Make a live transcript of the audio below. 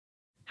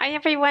Hi,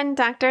 everyone.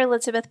 Dr.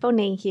 Elizabeth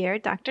Bonet here.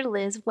 Dr.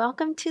 Liz,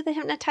 welcome to the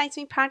Hypnotize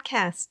Me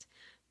podcast.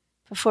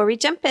 Before we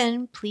jump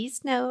in,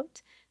 please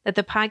note that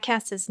the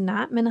podcast is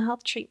not mental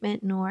health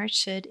treatment, nor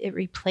should it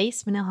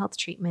replace mental health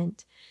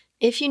treatment.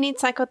 If you need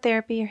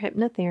psychotherapy or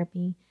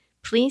hypnotherapy,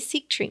 please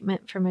seek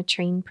treatment from a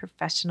trained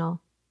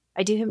professional.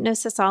 I do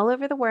hypnosis all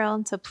over the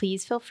world, so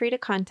please feel free to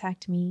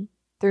contact me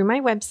through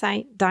my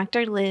website,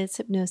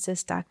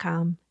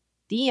 drlizhypnosis.com,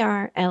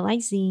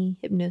 DRLIZ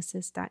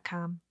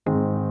hypnosis.com.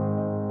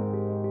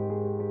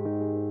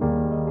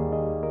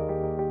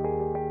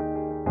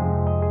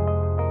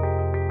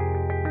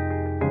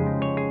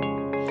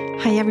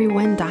 Hi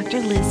everyone, Dr.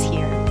 Liz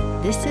here.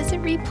 This is a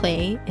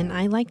replay and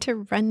I like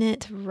to run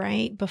it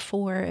right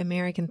before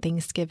American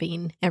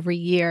Thanksgiving every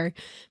year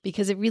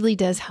because it really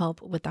does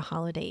help with the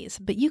holidays.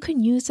 But you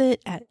can use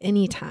it at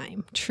any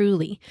time,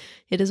 truly.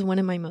 It is one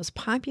of my most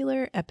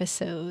popular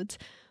episodes,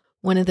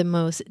 one of the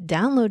most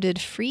downloaded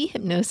free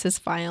hypnosis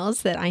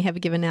files that I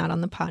have given out on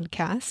the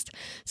podcast.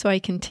 So I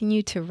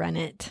continue to run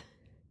it.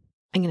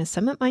 I'm going to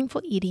sum up mindful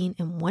eating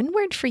in one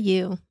word for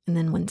you and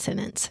then one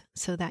sentence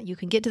so that you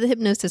can get to the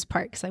hypnosis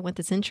part because I want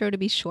this intro to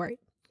be short.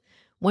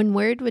 One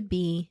word would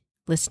be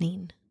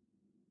listening.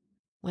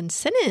 One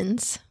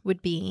sentence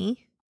would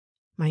be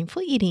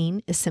mindful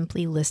eating is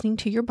simply listening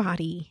to your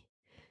body,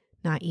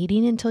 not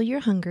eating until you're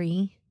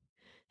hungry,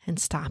 and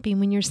stopping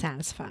when you're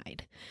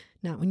satisfied.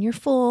 Not when you're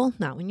full,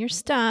 not when you're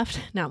stuffed,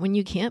 not when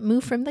you can't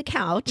move from the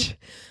couch.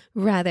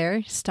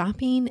 Rather,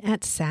 stopping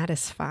at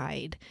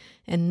satisfied.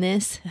 And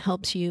this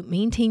helps you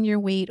maintain your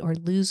weight or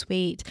lose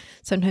weight.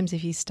 Sometimes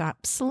if you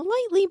stop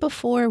slightly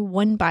before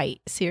one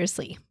bite,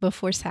 seriously,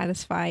 before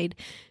satisfied,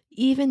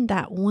 even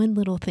that one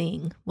little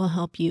thing will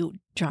help you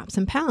drop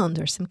some pounds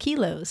or some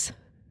kilos.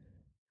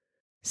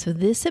 So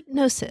this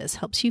hypnosis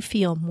helps you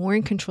feel more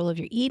in control of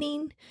your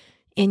eating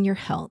and your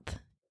health.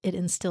 It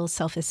instills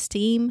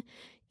self-esteem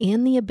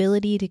and the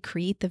ability to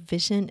create the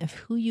vision of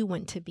who you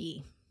want to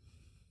be.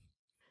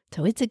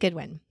 So it's a good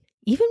one.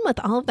 Even with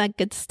all of that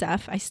good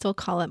stuff, I still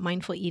call it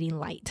Mindful Eating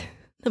Light.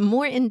 The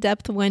more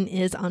in-depth one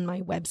is on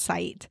my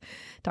website,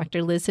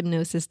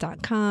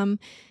 drlizhypnosis.com.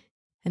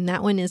 And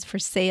that one is for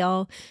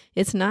sale.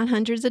 It's not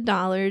hundreds of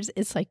dollars.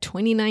 It's like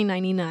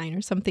 $29.99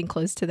 or something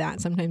close to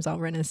that. Sometimes I'll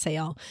run a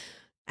sale.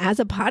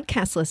 As a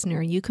podcast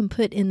listener, you can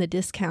put in the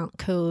discount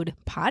code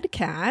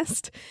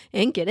podcast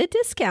and get a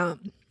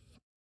discount.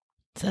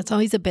 So that's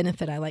always a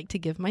benefit I like to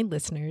give my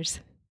listeners.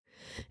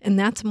 And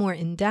that's more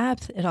in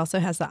depth. It also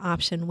has the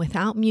option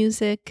without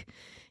music,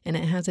 and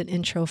it has an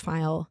intro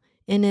file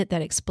in it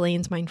that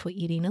explains mindful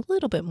eating a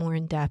little bit more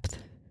in depth.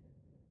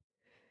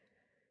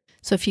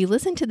 So if you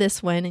listen to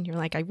this one and you're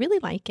like, I really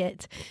like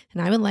it,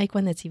 and I would like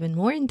one that's even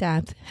more in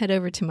depth, head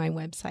over to my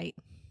website.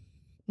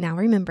 Now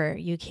remember,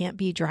 you can't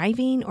be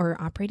driving or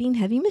operating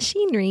heavy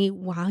machinery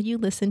while you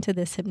listen to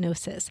this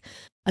hypnosis.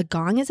 A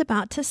gong is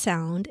about to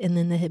sound and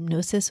then the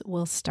hypnosis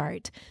will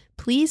start.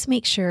 Please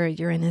make sure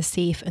you're in a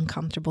safe and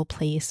comfortable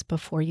place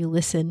before you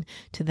listen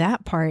to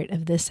that part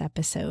of this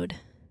episode.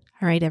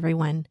 All right,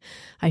 everyone.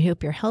 I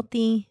hope you're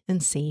healthy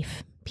and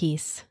safe.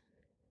 Peace.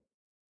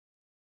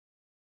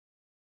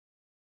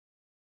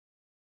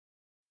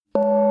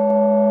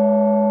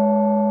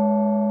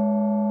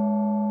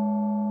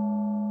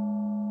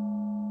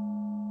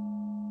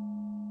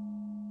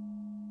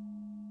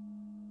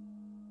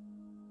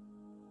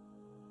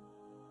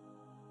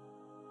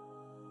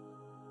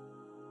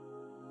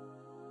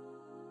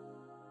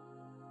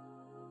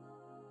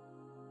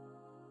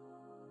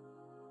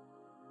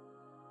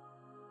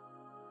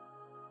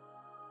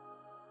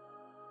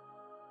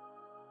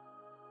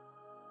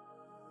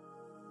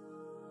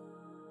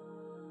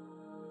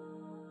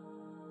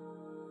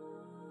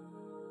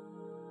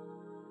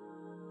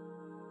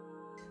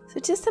 So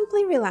just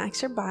simply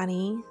relax your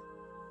body.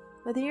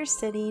 Whether you're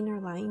sitting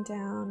or lying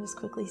down, just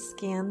quickly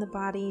scan the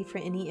body for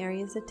any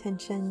areas of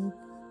tension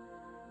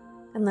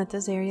and let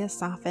those areas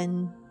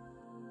soften.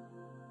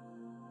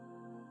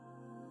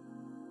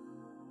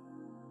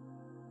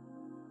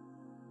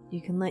 You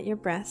can let your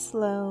breath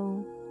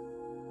slow.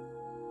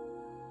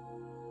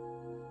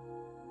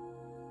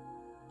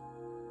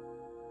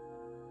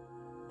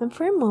 And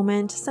for a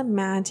moment, just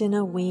imagine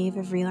a wave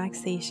of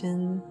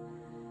relaxation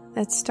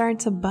that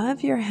starts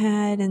above your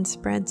head and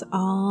spreads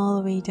all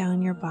the way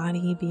down your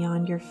body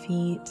beyond your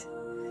feet.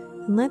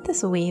 And let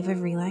this wave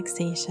of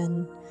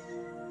relaxation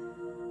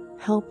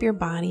help your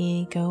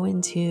body go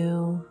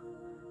into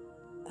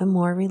a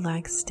more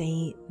relaxed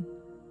state.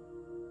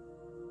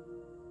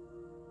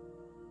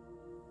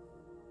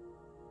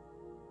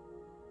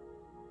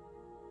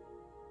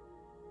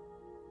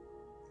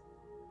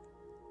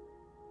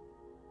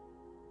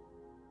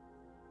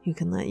 You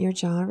can let your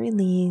jaw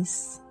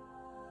release,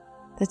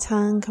 the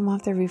tongue come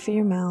off the roof of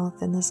your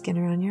mouth, and the skin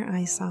around your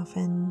eyes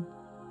soften.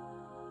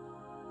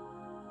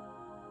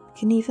 You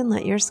can even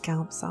let your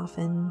scalp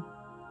soften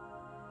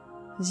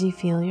as you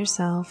feel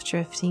yourself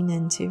drifting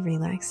into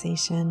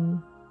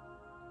relaxation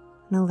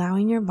and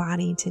allowing your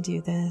body to do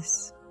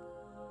this.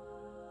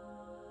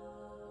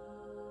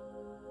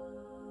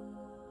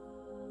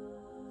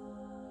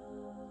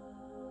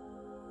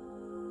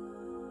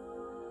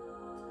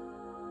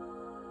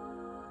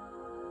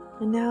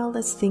 And now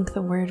let's think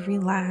the word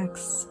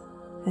relax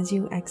as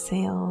you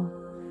exhale,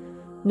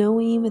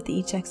 knowing with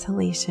each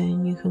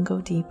exhalation you can go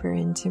deeper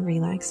into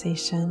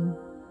relaxation.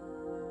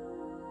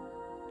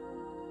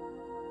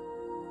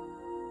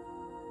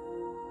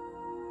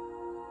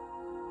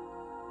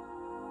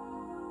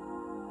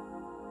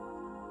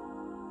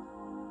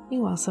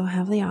 You also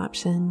have the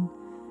option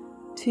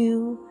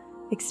to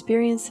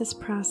experience this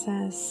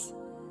process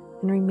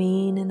and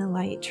remain in a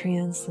light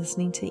trance,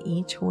 listening to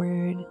each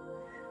word,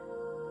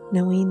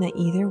 knowing that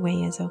either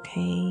way is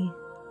okay.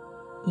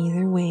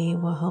 Either way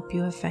will help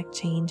you affect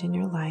change in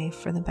your life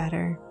for the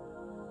better.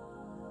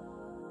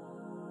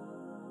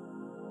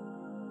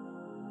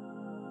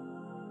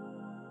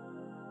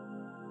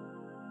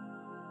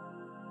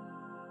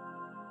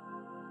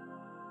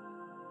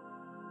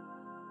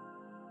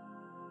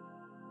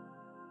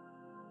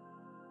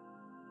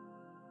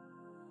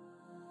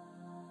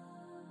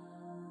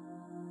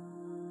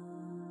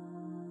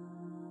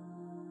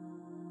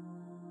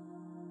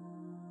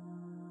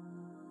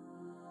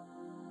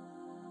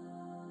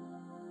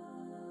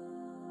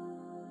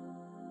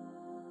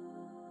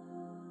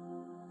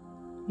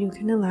 You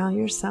can allow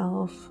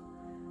yourself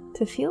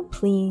to feel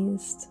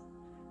pleased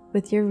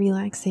with your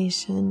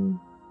relaxation.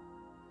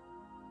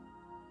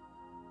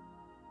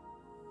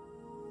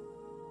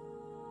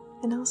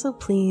 And also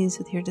pleased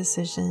with your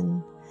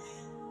decision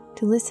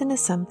to listen to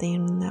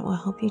something that will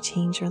help you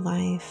change your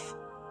life.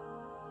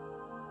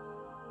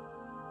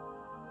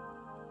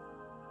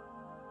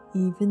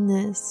 Even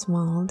this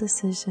small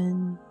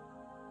decision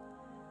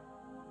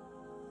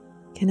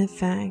can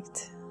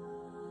affect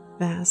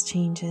vast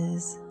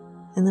changes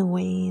in the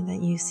way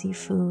that you see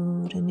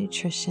food and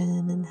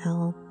nutrition and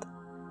health,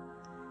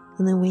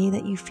 and the way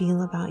that you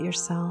feel about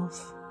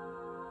yourself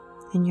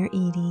and your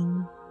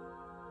eating,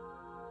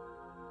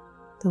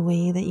 the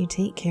way that you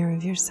take care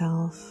of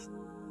yourself.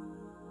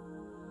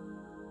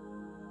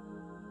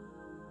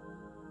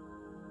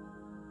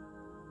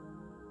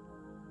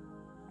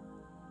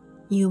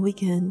 You'll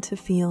begin to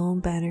feel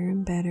better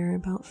and better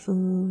about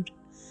food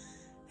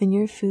and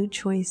your food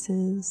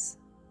choices.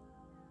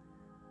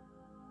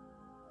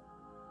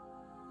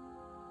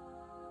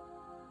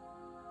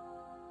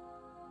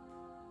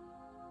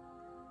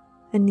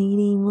 And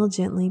eating will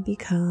gently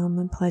become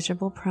a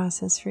pleasurable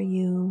process for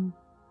you,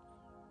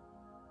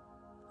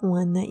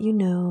 one that you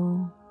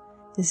know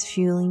is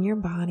fueling your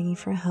body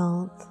for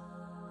health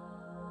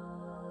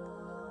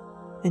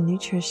and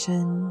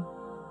nutrition.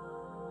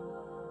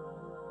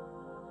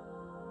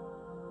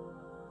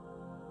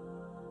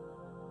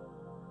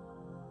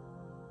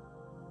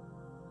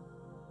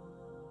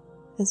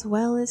 As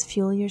well as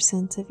fuel your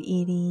sense of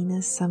eating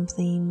as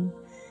something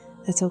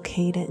that's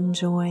okay to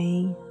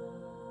enjoy,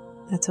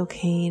 that's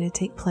okay to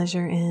take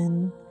pleasure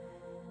in,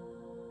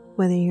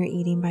 whether you're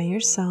eating by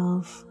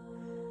yourself,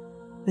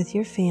 with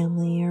your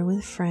family, or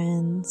with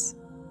friends,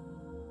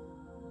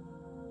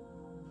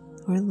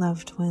 or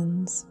loved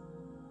ones.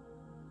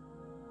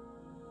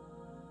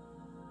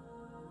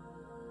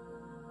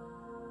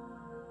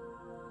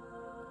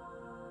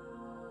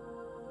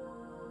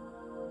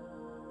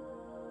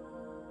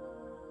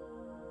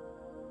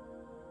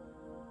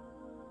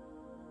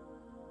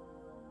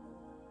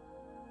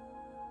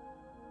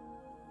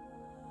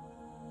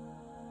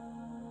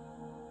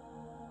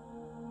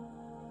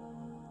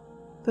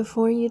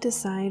 Before you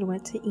decide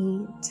what to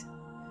eat,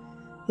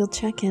 you'll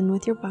check in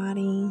with your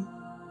body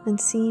and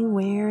see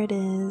where it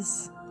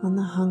is on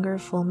the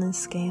hunger-fullness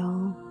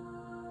scale.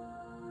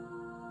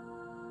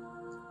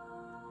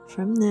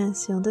 From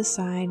this, you'll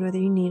decide whether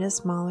you need a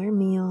smaller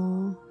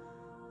meal,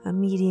 a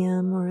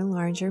medium, or a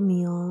larger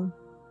meal.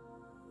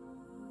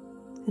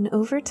 And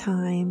over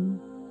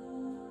time,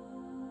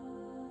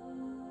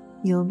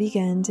 you'll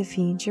begin to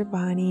feed your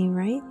body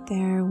right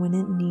there when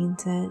it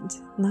needs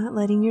it, not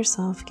letting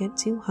yourself get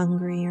too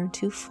hungry or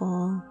too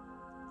full.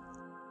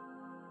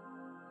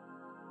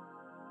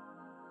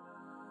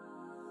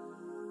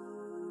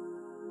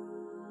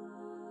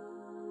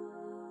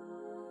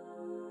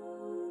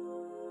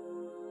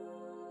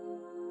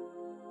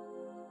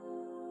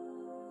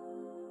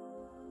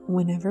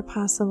 Whenever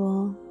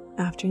possible,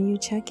 after you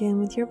check in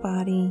with your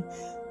body,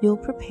 you'll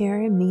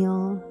prepare a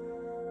meal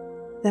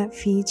that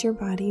feeds your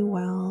body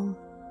well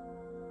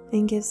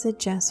and gives it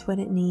just what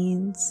it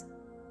needs.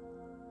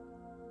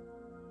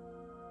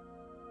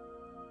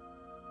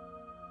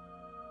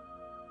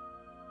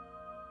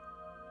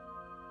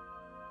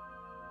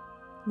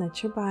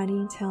 Let your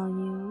body tell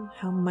you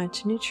how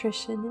much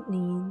nutrition it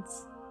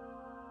needs,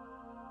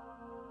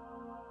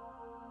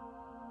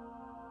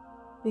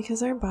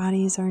 because our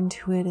bodies are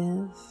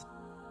intuitive.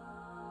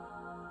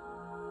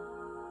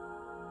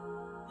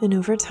 And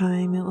over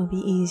time, it will be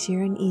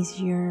easier and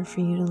easier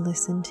for you to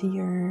listen to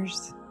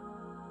yours.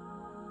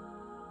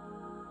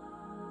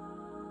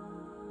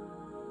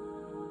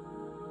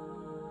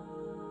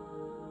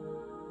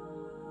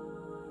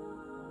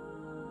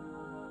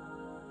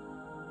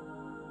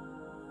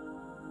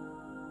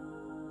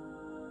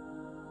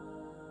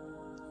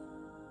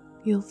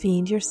 You'll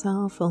feed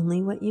yourself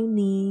only what you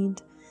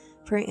need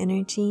for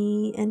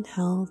energy and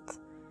health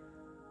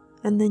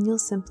And then you'll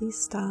simply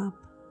stop.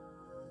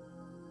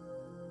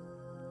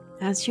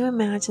 As you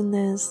imagine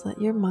this,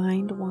 let your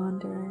mind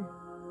wander.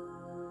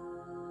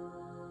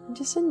 And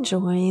just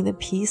enjoy the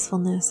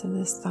peacefulness of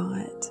this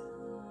thought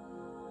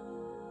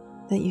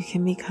that you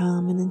can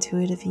become an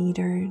intuitive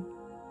eater.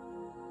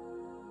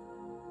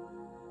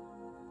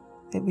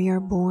 That we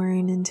are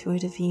born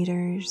intuitive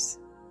eaters.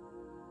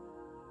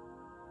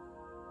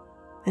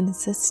 And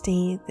it's a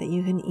state that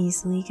you can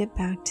easily get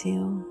back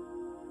to.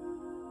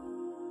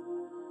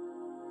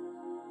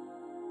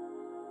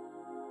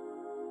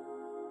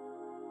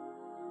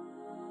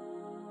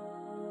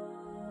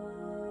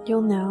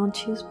 You'll now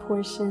choose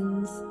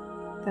portions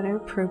that are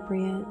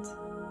appropriate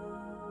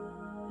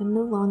and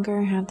no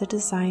longer have the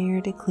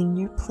desire to clean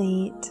your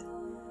plate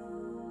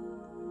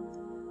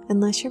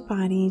unless your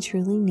body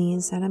truly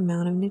needs that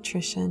amount of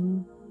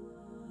nutrition.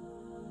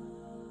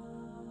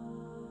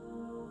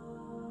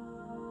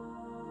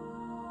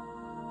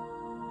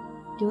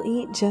 You'll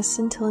eat just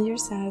until you're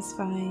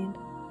satisfied,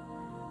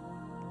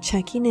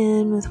 checking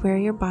in with where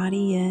your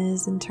body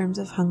is in terms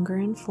of hunger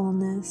and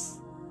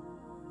fullness.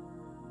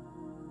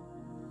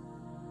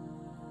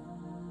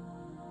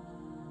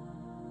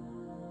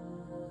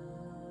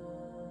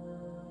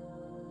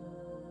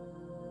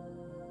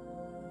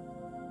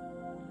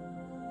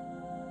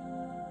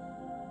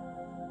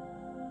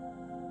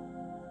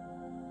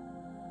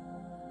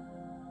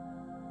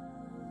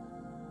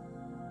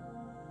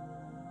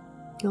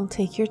 You'll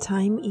take your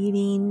time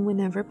eating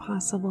whenever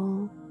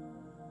possible,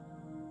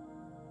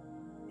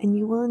 and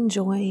you will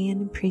enjoy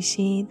and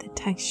appreciate the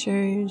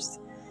textures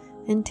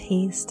and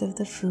taste of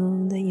the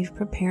food that you've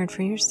prepared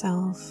for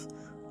yourself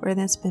or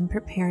that's been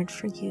prepared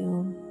for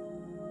you.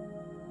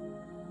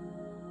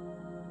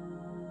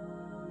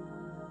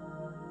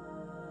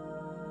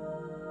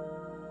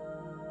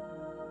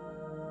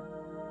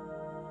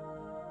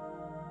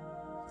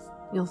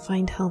 You'll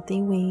find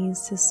healthy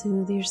ways to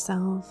soothe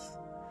yourself.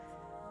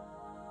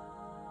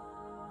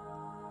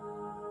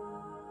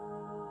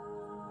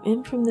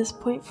 And from this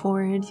point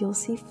forward, you'll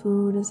see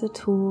food as a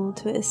tool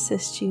to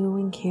assist you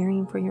in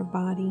caring for your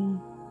body.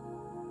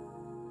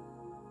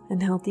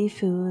 And healthy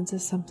foods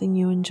is something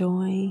you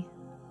enjoy,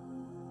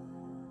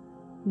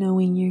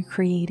 knowing you're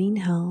creating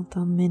health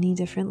on many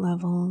different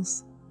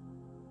levels.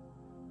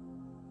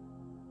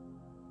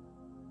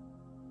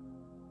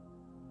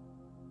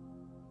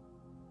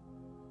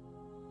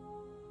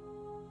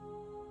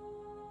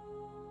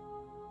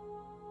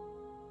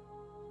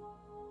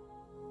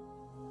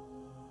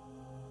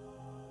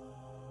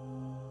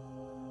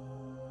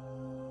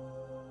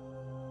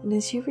 And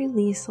as you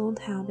release old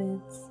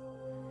habits,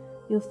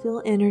 you'll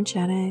feel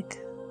energetic.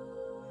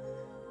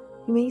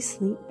 You may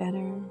sleep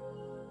better.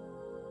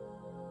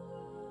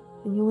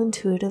 And you'll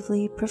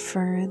intuitively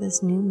prefer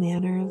this new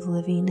manner of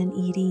living and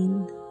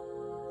eating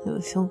that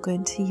will feel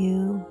good to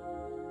you.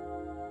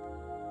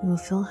 You will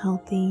feel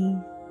healthy.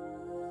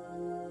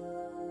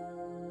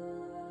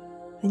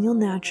 And you'll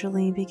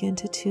naturally begin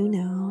to tune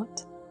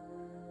out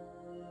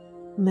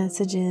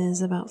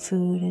messages about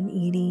food and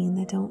eating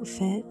that don't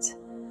fit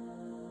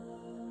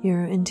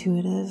your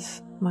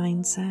intuitive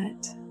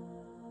mindset.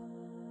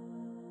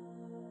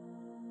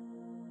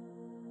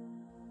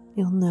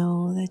 You'll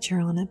know that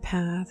you're on a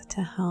path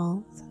to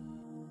health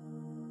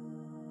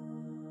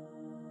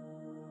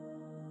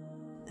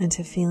and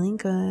to feeling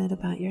good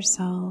about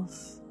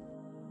yourself.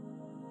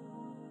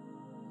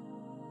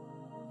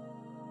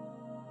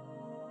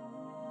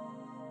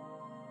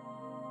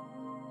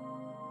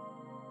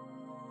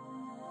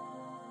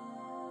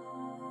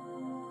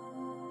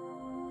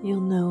 You'll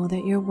know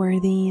that you're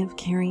worthy of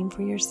caring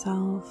for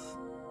yourself,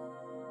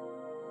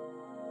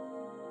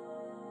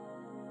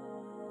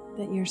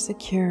 that you're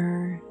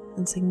secure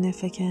and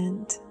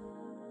significant,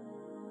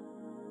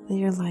 that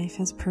your life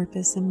has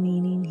purpose and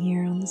meaning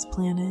here on this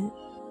planet.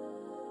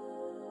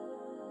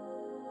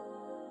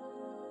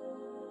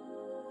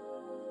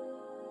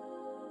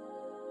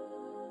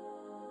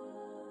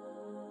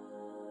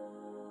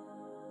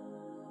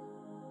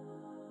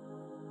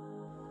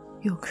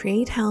 You'll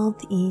create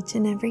health each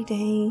and every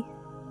day.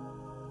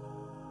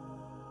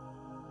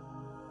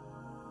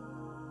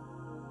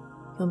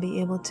 You'll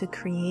be able to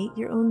create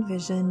your own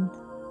vision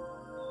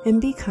and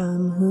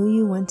become who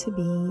you want to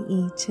be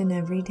each and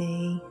every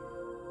day.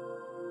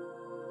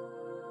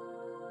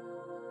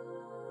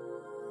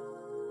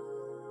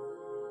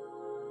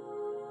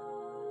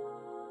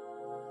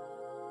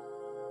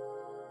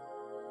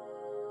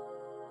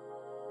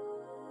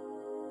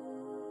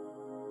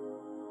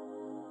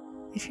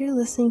 If you're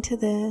listening to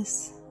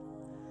this,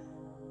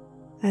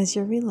 as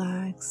you're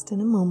relaxed,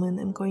 in a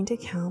moment I'm going to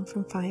count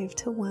from 5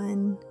 to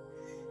 1.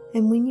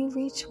 And when you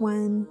reach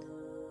 1,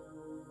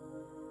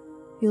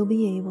 you'll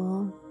be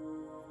able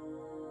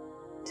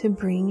to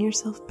bring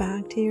yourself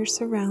back to your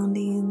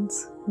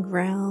surroundings,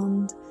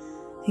 ground,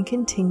 and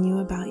continue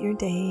about your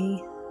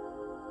day.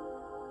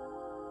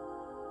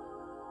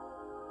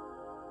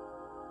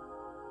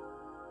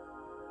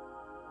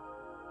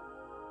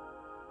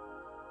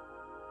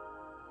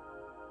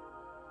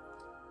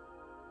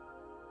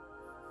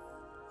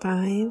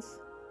 Five,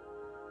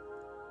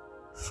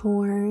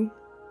 4,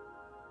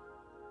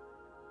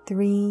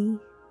 3,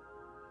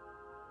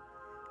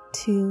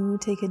 2,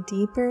 take a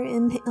deeper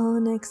inhale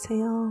and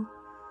exhale.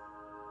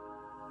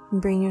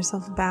 And bring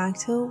yourself back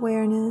to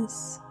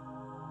awareness.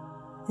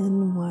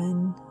 And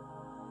 1.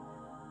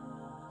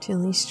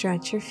 Gently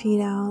stretch your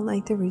feet out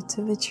like the roots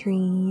of a tree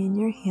and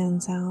your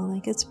hands out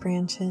like its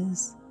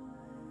branches.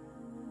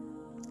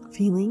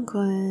 Feeling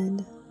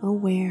good,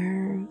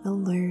 aware,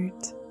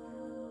 alert,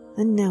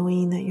 and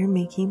knowing that you're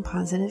making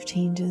positive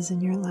changes in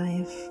your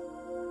life.